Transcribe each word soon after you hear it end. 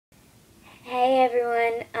Hey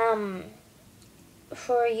everyone,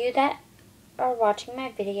 for you that are watching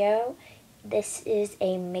my video, this is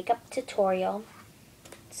a makeup tutorial.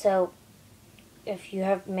 So, if you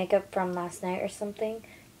have makeup from last night or something,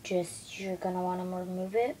 you're gonna want to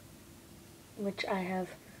remove it. Which I have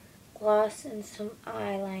gloss and some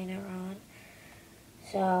eyeliner on.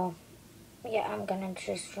 So, yeah, I'm gonna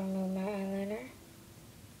just remove my eyeliner.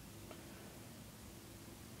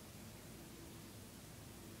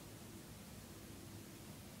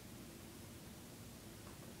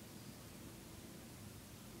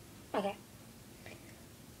 Okay.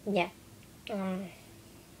 Yeah.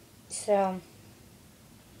 So,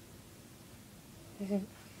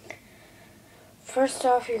 first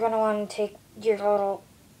off, you're going to want to take your little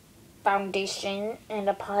foundation and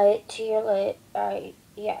apply it to your lid.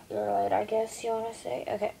 Your lid, I guess you want to say.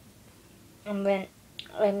 Okay. And then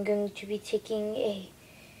I'm going to be taking a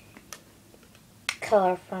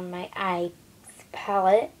color from my eye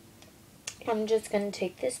palette. I'm just going to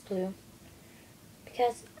take this blue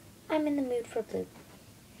because I'm in the mood for blue.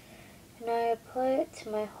 And I apply it to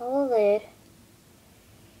my whole lid.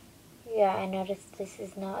 Yeah, I noticed this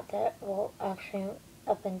is not that well actually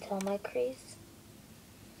up until my crease.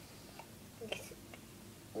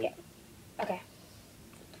 Yeah. Okay.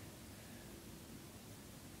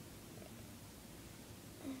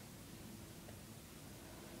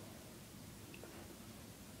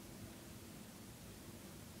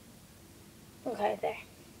 Okay, there.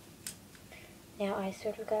 Now I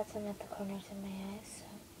sort of got some at the corners of my eyes. So.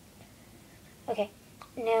 Okay.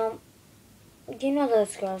 Now, do you know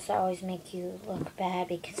those girls that always make you look bad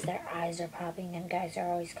because their eyes are popping and guys are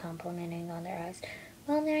always complimenting on their eyes?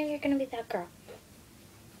 Well, now you're going to be that girl.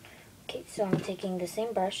 Okay, so I'm taking the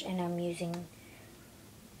same brush and I'm using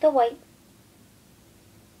the white.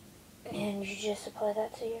 And you just apply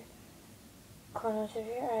that to your corners of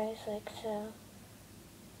your eyes like so.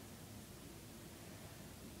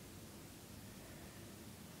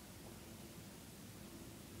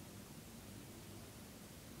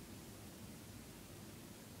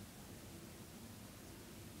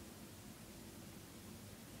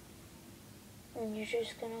 And you're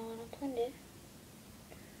just going to want to blend it.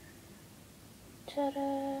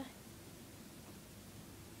 Ta-da!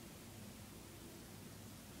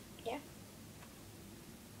 Yeah.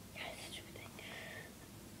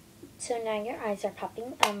 So now your eyes are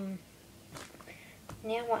popping.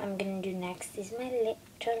 Now what I'm going to do next is my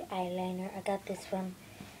little eyeliner. I got this from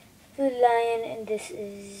Food Lion and this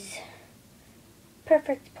is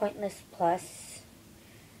Perfect Pointless Plus.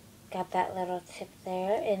 Got that little tip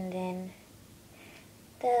there and then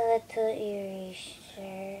the little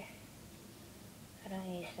eraser. I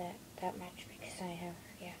don't use that much because I have,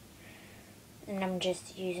 yeah. And I'm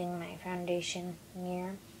just using my foundation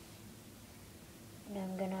here. And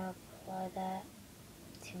I'm going to apply that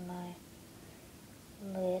to my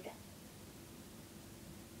lid.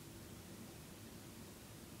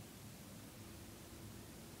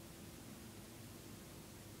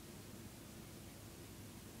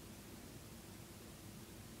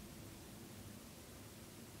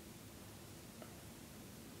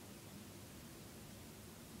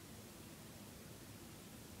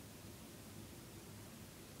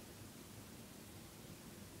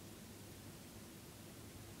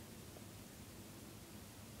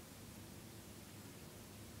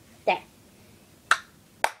 There.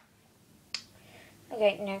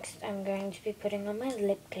 Okay, next I'm going to be putting on my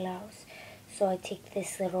lip gloss. So I take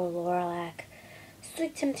this little Lorac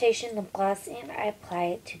Sweet Temptation lip gloss and I apply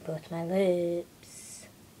it to both my lips.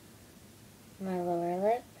 My lower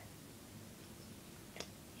lip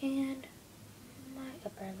and my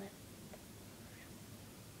upper lip.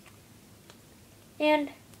 And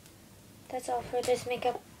that's all for this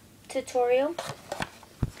makeup tutorial.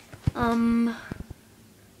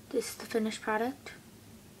 This is the finished product.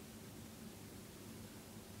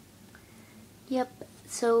 Yep,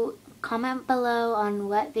 so comment below on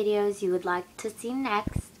what videos you would like to see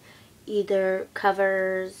next. Either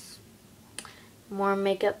covers, more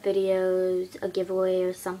makeup videos, a giveaway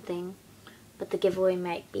or something. But the giveaway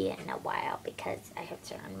might be in a while because I have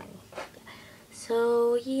to earn money.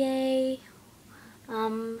 So, yay.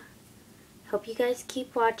 Hope you guys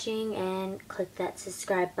keep watching and click that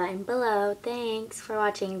subscribe button below. Thanks for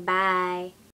watching. Bye.